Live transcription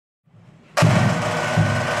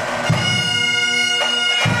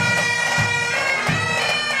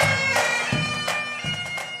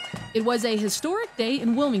It was a historic day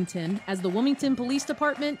in Wilmington as the Wilmington Police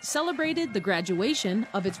Department celebrated the graduation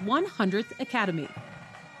of its 100th Academy.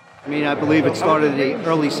 I mean, I believe it started in the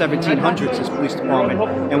early 1700s, this police department,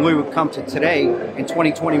 and we would come to today, in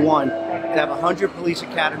 2021, to have 100 police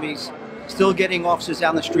academies, still getting officers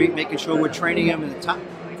down the street, making sure we're training them in the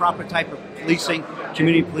proper type of policing,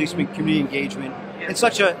 community policing, community engagement. It's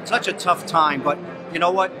such a tough time, but you know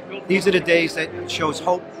what? These are the days that shows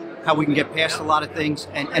hope, how we can get past a lot of things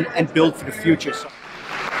and build for the future.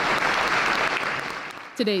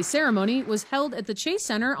 Today's ceremony was held at the Chase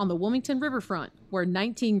Center on the Wilmington Riverfront, where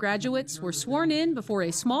 19 graduates were sworn in before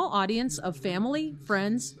a small audience of family,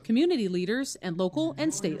 friends, community leaders, and local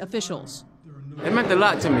and state officials. It meant a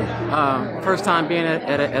lot to me. First time being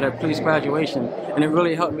at a police graduation, and it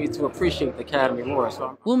really helped me to appreciate the academy more.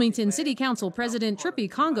 So. Wilmington City Council President Trippi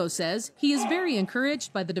Congo says he is very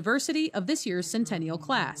encouraged by the diversity of this year's centennial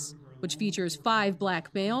class, which features 5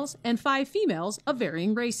 black males and 5 females of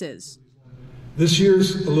varying races. This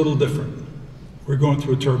year's a little different. We're going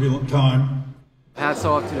through a turbulent time. Hats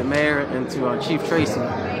off to the mayor and to Chief Tracy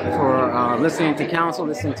for listening to council,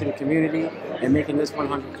 listening to the community, and making this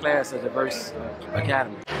 100 class a diverse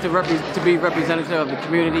academy. To be representative of the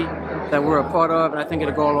community that we're a part of, and I think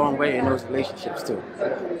it'll go a long way in those relationships too.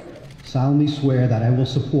 Solemnly swear that I will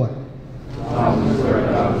support.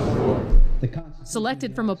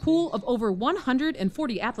 Selected from a pool of over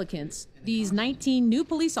 140 applicants, these 19 new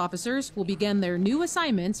police officers will begin their new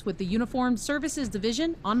assignments with the Uniformed Services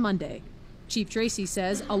Division on Monday. Chief Tracy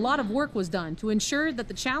says a lot of work was done to ensure that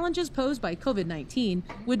the challenges posed by COVID-19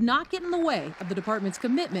 would not get in the way of the department's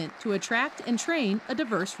commitment to attract and train a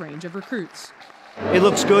diverse range of recruits. It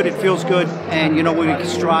looks good, it feels good, and you know, we can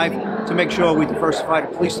strive to make sure we diversify the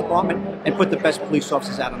police department and put the best police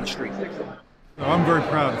officers out on the street. I'm very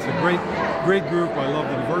proud. It's a great group. I love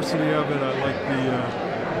the diversity of it. I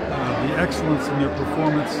like the excellence in their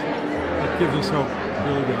performance. It gives us hope. It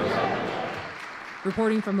really does.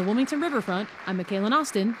 Reporting from the Wilmington Riverfront, I'm Michaela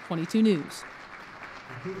Austin, 22 News.